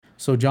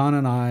So John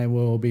and I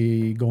will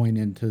be going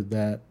into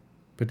that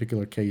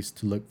particular case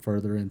to look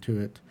further into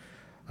it.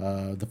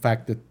 The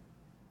fact that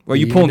Well,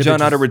 you pulling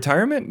John out of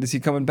retirement? Is he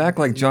coming back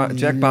like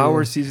Jack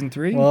Bauer season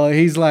 3? Well,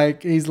 he's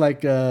like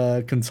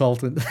a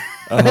consultant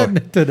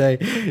today.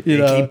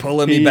 Keep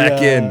pulling me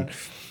back in.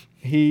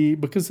 He,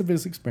 because of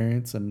his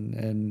experience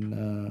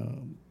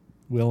and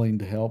willing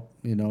to help,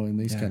 in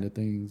these kind of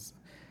things.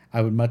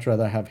 I would much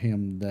rather have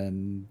him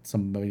than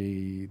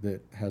somebody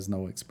that has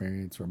no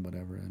experience or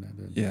whatever in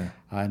it. And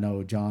I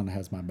know John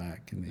has my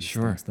back in these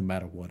things, no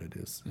matter what it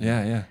is.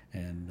 Yeah.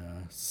 And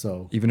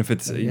so even if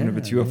it's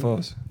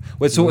UFOs.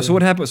 Wait, so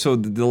what happened? So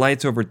the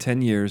light's over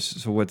 10 years.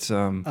 So what's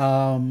one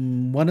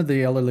of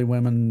the elderly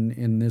women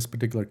in this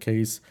particular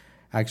case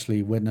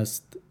actually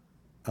witnessed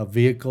a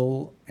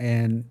vehicle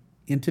and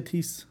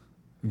entities.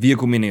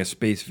 Vehicle meaning a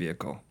space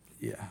vehicle.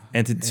 Yeah.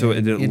 So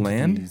did it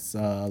land?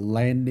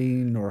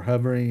 Landing or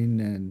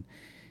hovering, and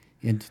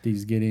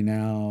entities getting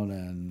out,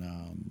 and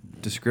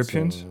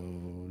descriptions.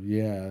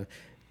 So,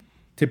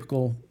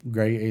 typical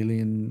gray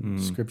alien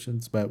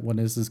descriptions. But when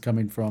this is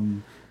coming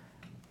from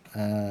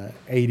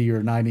 80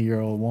 or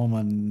 90-year-old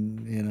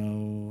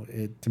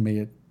woman, to me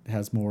it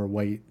has more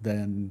weight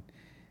than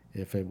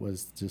if it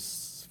was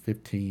just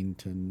 15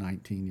 to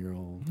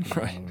 19-year-old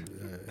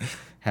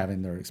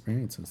having their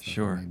experiences.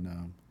 Sure.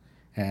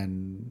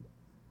 And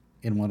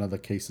in one of the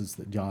cases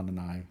that John and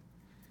I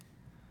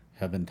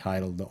have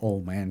entitled the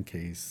Old Man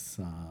Case,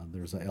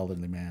 there's an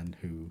elderly man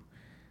who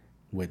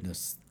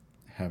witnessed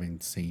having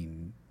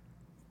seen,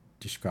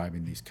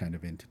 describing these kind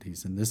of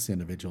entities. And this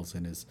individual's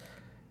in his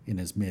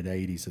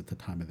mid-80s at the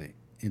time of the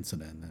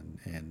incident.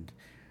 And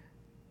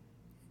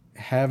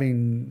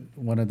having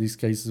one of these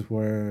cases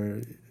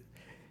where,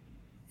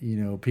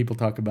 people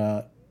talk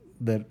about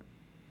that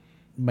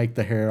make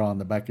the hair on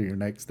the back of your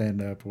neck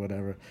stand up or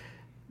whatever.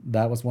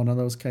 That was one of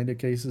those kind of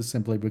cases,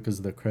 simply because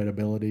of the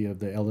credibility of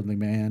the elderly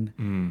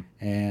man.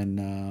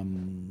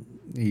 And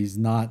he's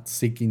not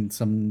seeking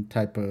some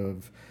type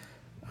of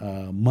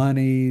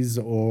monies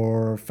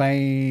or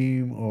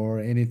fame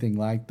or anything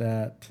like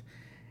that.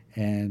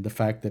 And the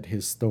fact that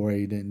his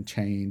story didn't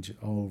change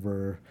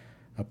over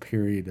a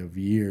period of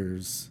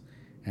years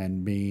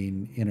and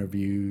being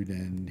interviewed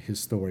and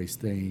his story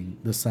staying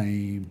the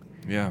same.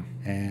 Yeah.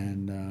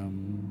 And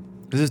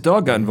because his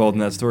dog got involved in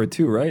that story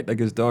too, right? Like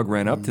his dog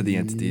ran up to the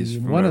entities.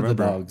 One of the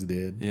dogs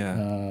did.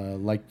 Yeah.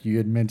 Like you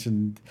had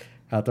mentioned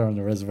out there on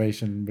the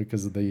reservation,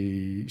 because of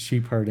the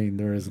sheep herding,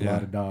 there is a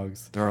lot of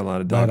dogs. There are a lot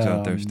of dogs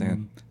out there,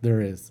 Stan. There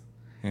is.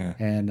 Yeah.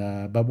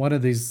 And but one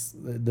of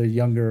the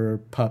younger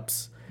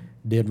pups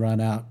did run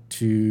out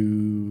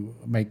to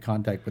make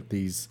contact with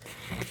these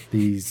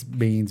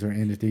beings or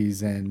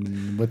entities,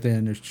 and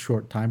within a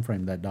short time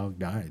frame, that dog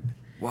died.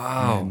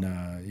 Wow.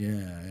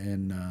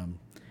 And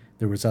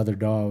there was other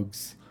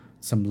dogs,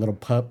 some little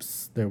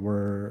pups that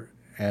were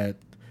at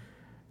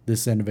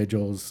this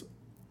individual's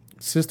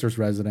sister's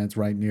residence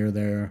right near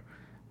there.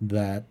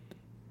 That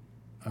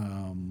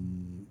I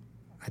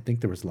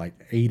think there was like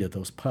 8 of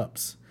those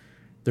pups.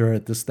 They're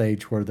at the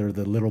stage where they're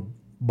the little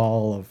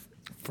ball of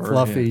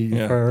fluffy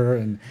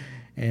fur,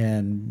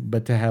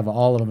 but to have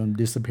all of them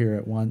disappear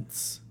at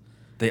once.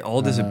 They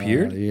all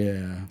disappeared?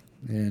 Yeah.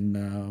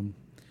 And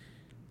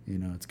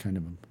it's kind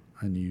of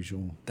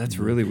unusual. That's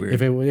really weird.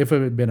 If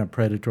it had been a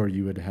predator,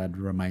 you would have had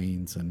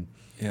remains and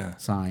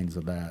signs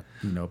of that,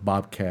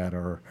 bobcat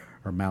or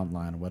mountain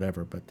lion or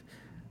whatever. But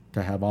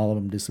to have all of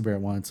them disappear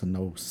at once and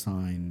no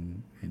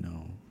sign,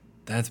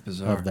 that's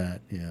bizarre. Of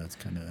that, it's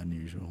kind of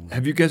unusual.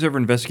 Have you guys ever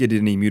investigated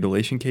any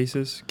mutilation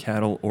cases,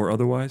 cattle or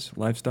otherwise,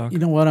 livestock?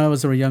 When I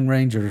was a young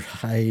ranger,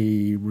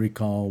 I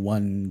recall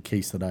one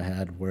case that I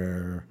had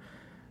where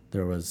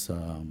there was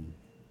an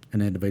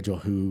individual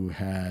who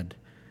had,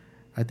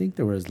 I think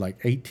there was like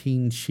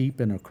 18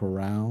 sheep in a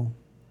corral,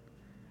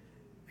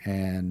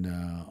 and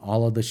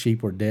all of the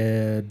sheep were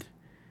dead,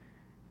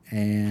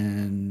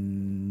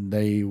 and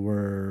they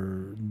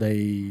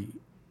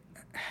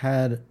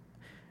had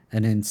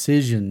an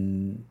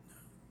incision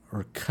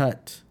or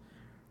cut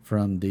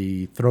from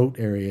the throat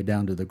area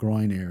down to the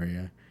groin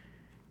area,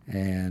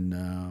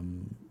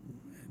 and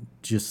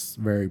just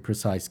very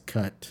precise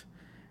cut,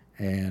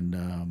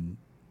 and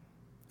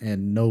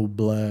no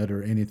blood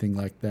or anything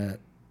like that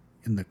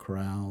in the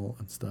corral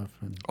and stuff.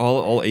 And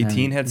all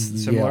 18 had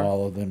similar? Yeah,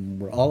 all of them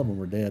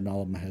were dead, and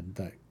all of them had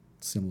that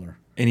similar.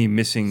 Any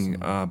missing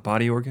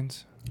body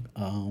organs?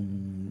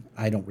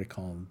 I don't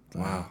recall that.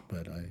 Wow.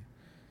 But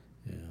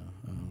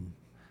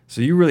so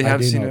you really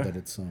have seen I do know that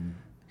it's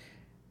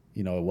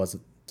it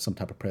wasn't some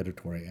type of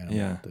predatory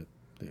animal that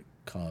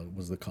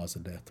was the cause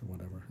of death or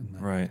whatever in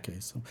that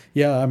case. So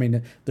I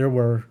mean, there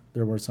were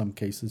some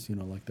cases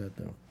like that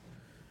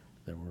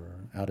were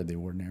out of the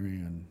ordinary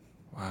and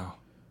wow.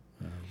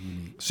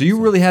 Unique. So you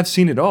really have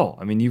seen it all.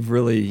 I mean,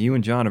 you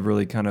and John have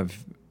really kind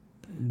of,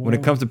 when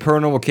it comes to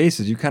paranormal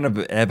cases, you kind of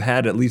have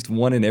had at least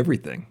one in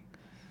everything.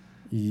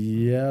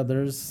 Yeah,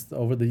 there's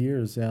over the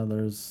years,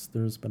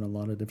 there's been a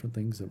lot of different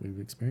things that we've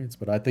experienced.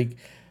 But I think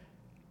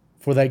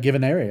for that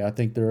given area. I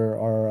think there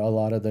are a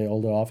lot of the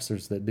older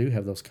officers that do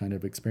have those kind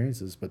of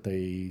experiences, but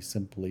they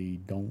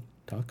simply don't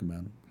talk about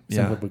them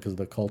simply because of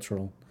the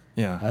cultural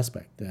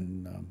aspect.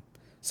 And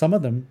some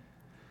of them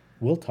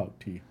will talk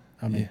to you.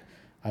 I mean,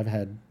 I've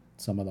had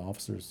some of the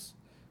officers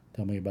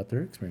tell me about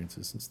their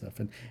experiences and stuff.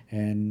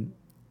 And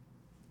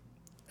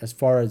as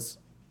far as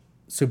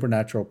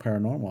supernatural,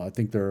 paranormal, I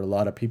think there are a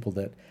lot of people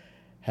that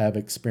have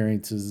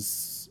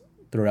experiences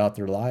throughout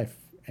their life,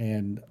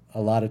 and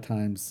a lot of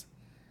times,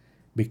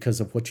 because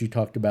of what you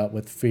talked about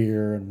with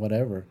fear and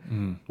whatever,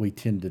 we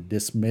tend to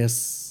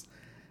dismiss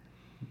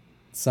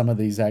some of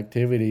these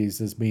activities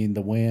as being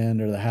the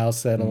wind or the house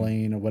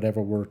settling or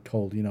whatever we're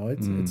told.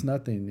 It's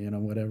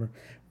nothing. Whatever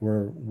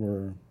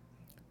we're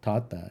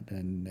taught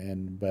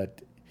that,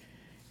 but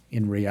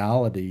in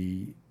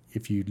reality,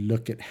 if you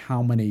look at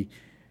how many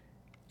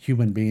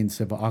human beings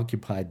have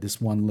occupied this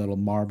one little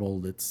marble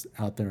that's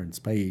out there in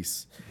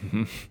space,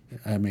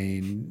 I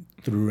mean,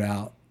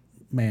 throughout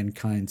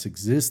mankind's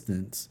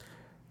existence.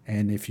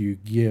 And if you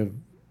give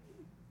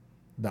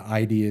the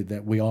idea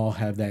that we all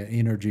have that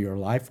energy or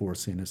life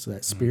force in us,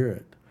 that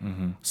spirit,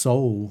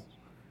 soul,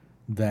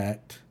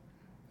 that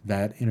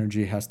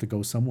energy has to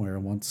go somewhere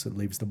once it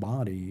leaves the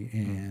body.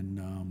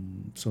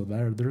 And so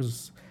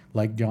there's,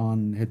 like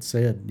John had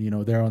said,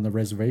 there on the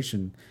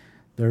reservation,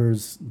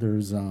 there's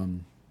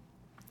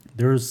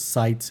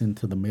sites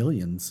into the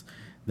millions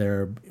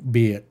there,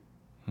 be it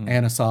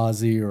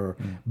Anasazi or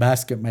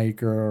Basket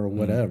Maker or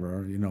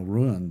whatever,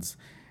 ruins.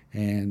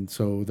 And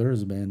so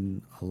there's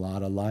been a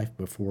lot of life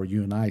before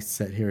you and I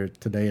sat here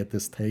today at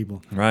this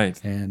table.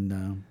 Right.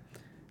 And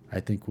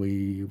I think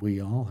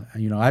we all,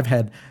 I've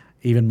had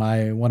even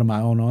one of my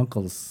own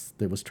uncles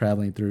that was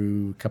traveling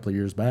through a couple of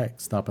years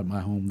back, stop at my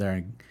home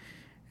there,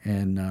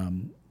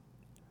 and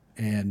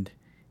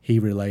he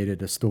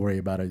related a story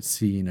about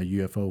seeing a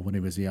UFO when he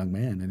was a young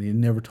man, and he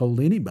never told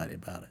anybody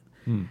about it.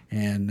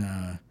 And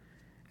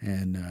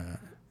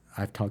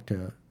I've talked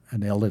to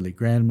an elderly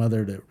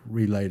grandmother that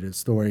related a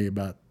story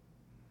about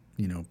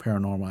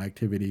paranormal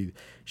activity.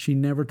 She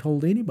never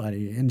told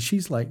anybody, and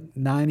she's like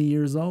 90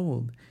 years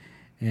old.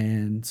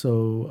 And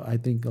so I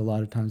think a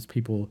lot of times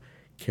people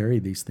carry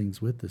these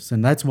things with us,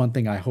 and that's one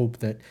thing I hope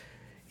that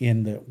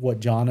in what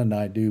John and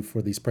I do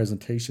for these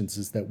presentations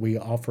is that we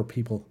offer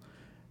people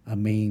a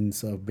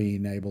means of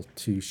being able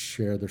to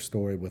share their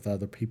story with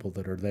other people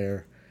that are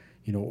there,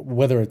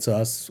 whether it's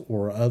us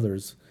or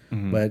others.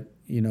 But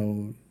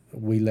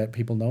we let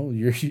people know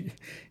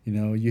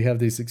you have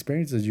these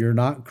experiences. You're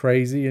not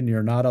crazy and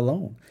you're not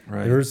alone.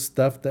 Right. There's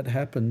stuff that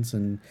happens,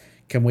 and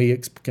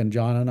can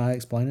John and I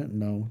explain it?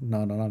 No,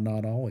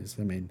 not always.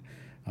 I mean,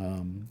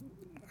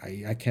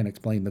 I can't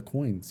explain the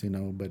coins,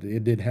 but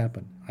it did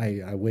happen.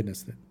 I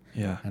witnessed it.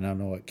 Yeah. And I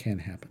know it can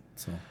happen.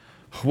 So.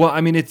 Well,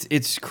 I mean,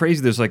 it's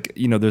crazy. There's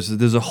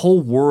there's a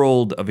whole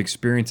world of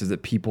experiences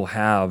that people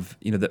have,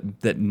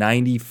 that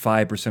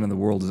 95% of the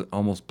world is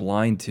almost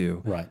blind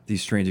to. Right.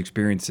 These strange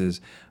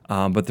experiences,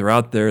 but they're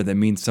out there. That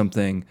means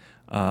something.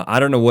 I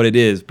don't know what it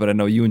is, but I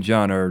know you and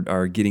John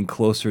are getting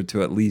closer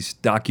to at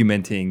least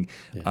documenting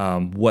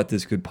what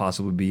this could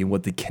possibly be and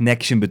what the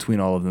connection between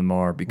all of them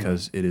are,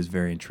 because it is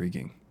very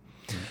intriguing.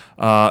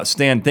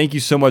 Stan, thank you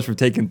so much for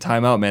taking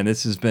time out, man.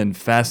 This has been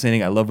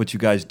fascinating. I love what you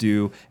guys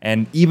do.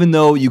 And even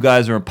though you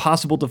guys are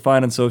impossible to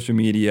find on social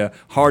media,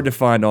 hard to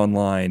find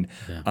online,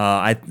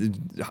 I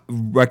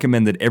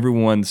recommend that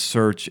everyone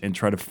search and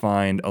try to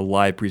find a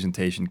live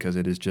presentation, because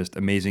it is just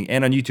amazing.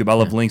 And on YouTube, I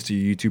love links to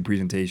your YouTube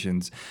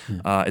presentations.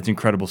 It's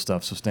incredible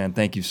stuff. So Stan,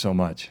 thank you so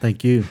much.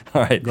 Thank you.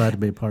 All right. Glad to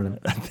be a part of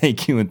it.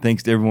 Thank you. And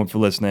thanks to everyone for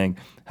listening.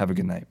 Have a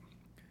good night.